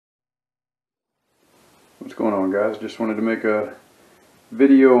What's going on, guys? Just wanted to make a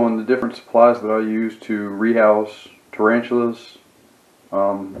video on the different supplies that I use to rehouse tarantulas.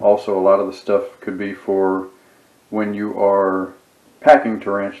 Also, a lot of the stuff could be for when you are packing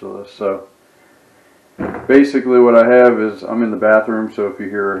tarantulas. So basically what I have is, I'm in the bathroom, so if you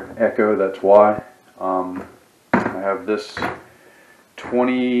hear echo, that's why. I have this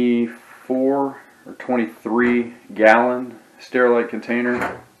 24 or 23 gallon Sterilite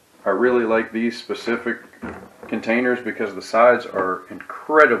container. I really like these specific containers because the sides are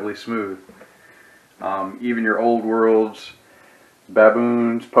incredibly smooth. Even your old worlds,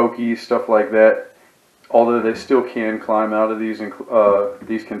 baboons, pokies, stuff like that, although they still can climb out of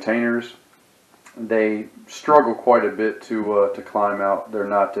these containers, they struggle quite a bit to climb out. They're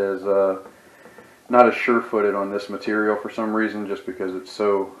not as sure-footed on this material for some reason, just because it's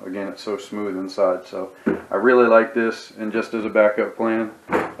so, again, it's so smooth inside. So I really like this, and just as a backup plan,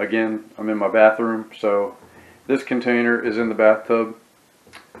 again, I'm in my bathroom, so this container is in the bathtub.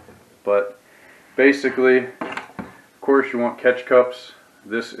 But basically, of course, you want catch cups.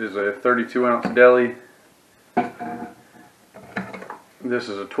 This is a 32-ounce deli. This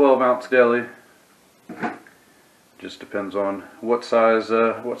is a 12-ounce deli. Just depends on what size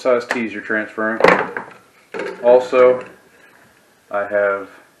teas you're transferring. Also, I have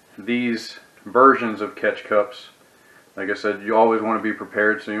these versions of catch cups. Like I said, you always want to be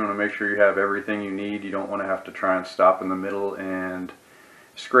prepared, so you want to make sure you have everything you need. You don't want to have to try and stop in the middle and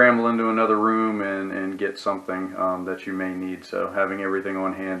scramble into another room and get something that you may need. So having everything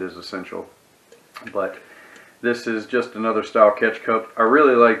on hand is essential. But this is just another style catch cup. I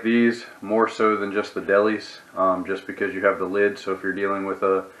really like these more so than just the delis, just because you have the lid. So if you're dealing with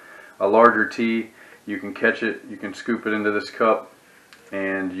a larger tea, you can catch it, you can scoop it into this cup,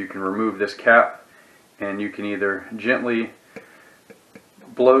 and you can remove this cap, and you can either gently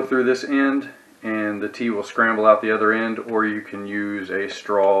blow through this end and the tea will scramble out the other end, or you can use a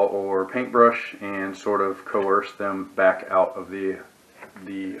straw or paintbrush and sort of coerce them back out of the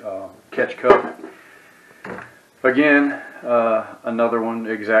catch cup. Again, another one,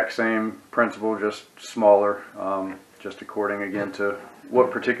 exact same principle, just smaller, just according again to what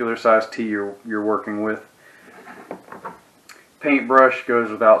particular size tea you're working with. Paintbrush goes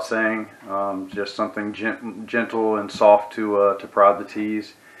without saying, just something gentle and soft to prod the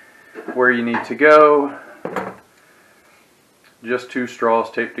teas. Where you need to go, just two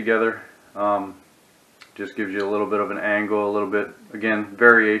straws taped together. Just gives you a little bit of an angle, a little bit, again,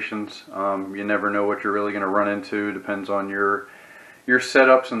 variations. You never know what you're really going to run into. Depends on your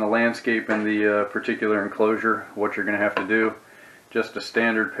setups and the landscape and the particular enclosure, what you're going to have to do. Just a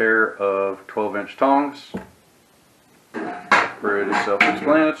standard pair of 12-inch tongs. Pretty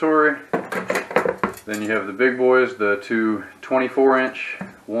self-explanatory. Then you have the big boys, the two 24-inch.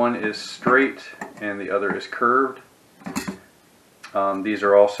 One is straight and the other is curved. These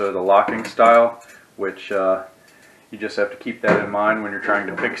are also the locking style, which you just have to keep that in mind when you're trying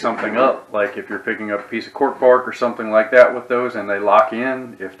to pick something up. Like if you're picking up a piece of cork bark or something like that with those and they lock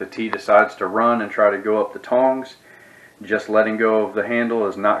in, if the tea decides to run and try to go up the tongs, just letting go of the handle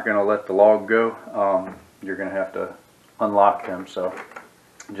is not going to let the log go. You're going to have to unlock them, so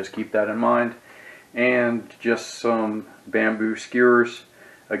just keep that in mind. And just some bamboo skewers,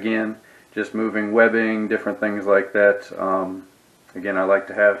 again, just moving webbing, different things like that. Again, I like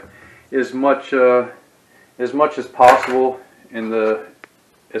to have as much as possible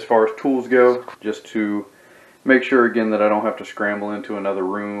as far as tools go, just to make sure again that I don't have to scramble into another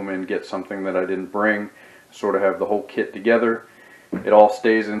room and get something that I didn't bring. Sort of have the whole kit together. It all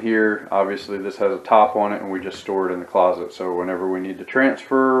stays in here. Obviously this has a top on it and we just store it in the closet, so whenever we need to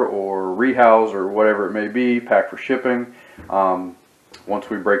transfer or rehouse or whatever it may be, pack for shipping, once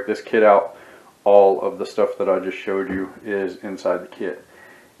we break this kit out, all of the stuff that I just showed you is inside the kit.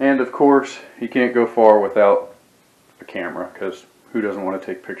 And of course, you can't go far without a camera, because who doesn't want to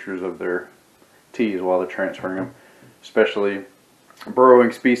take pictures of their teas while they're transferring them, especially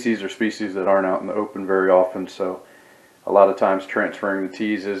burrowing species or species that aren't out in the open very often. So a lot of times transferring the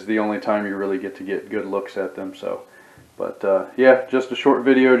teas is the only time you really get to get good looks at them. So, but yeah, just a short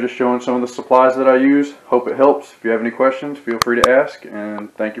video just showing some of the supplies that I use. Hope it helps. If you have any questions, feel free to ask,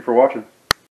 and thank you for watching.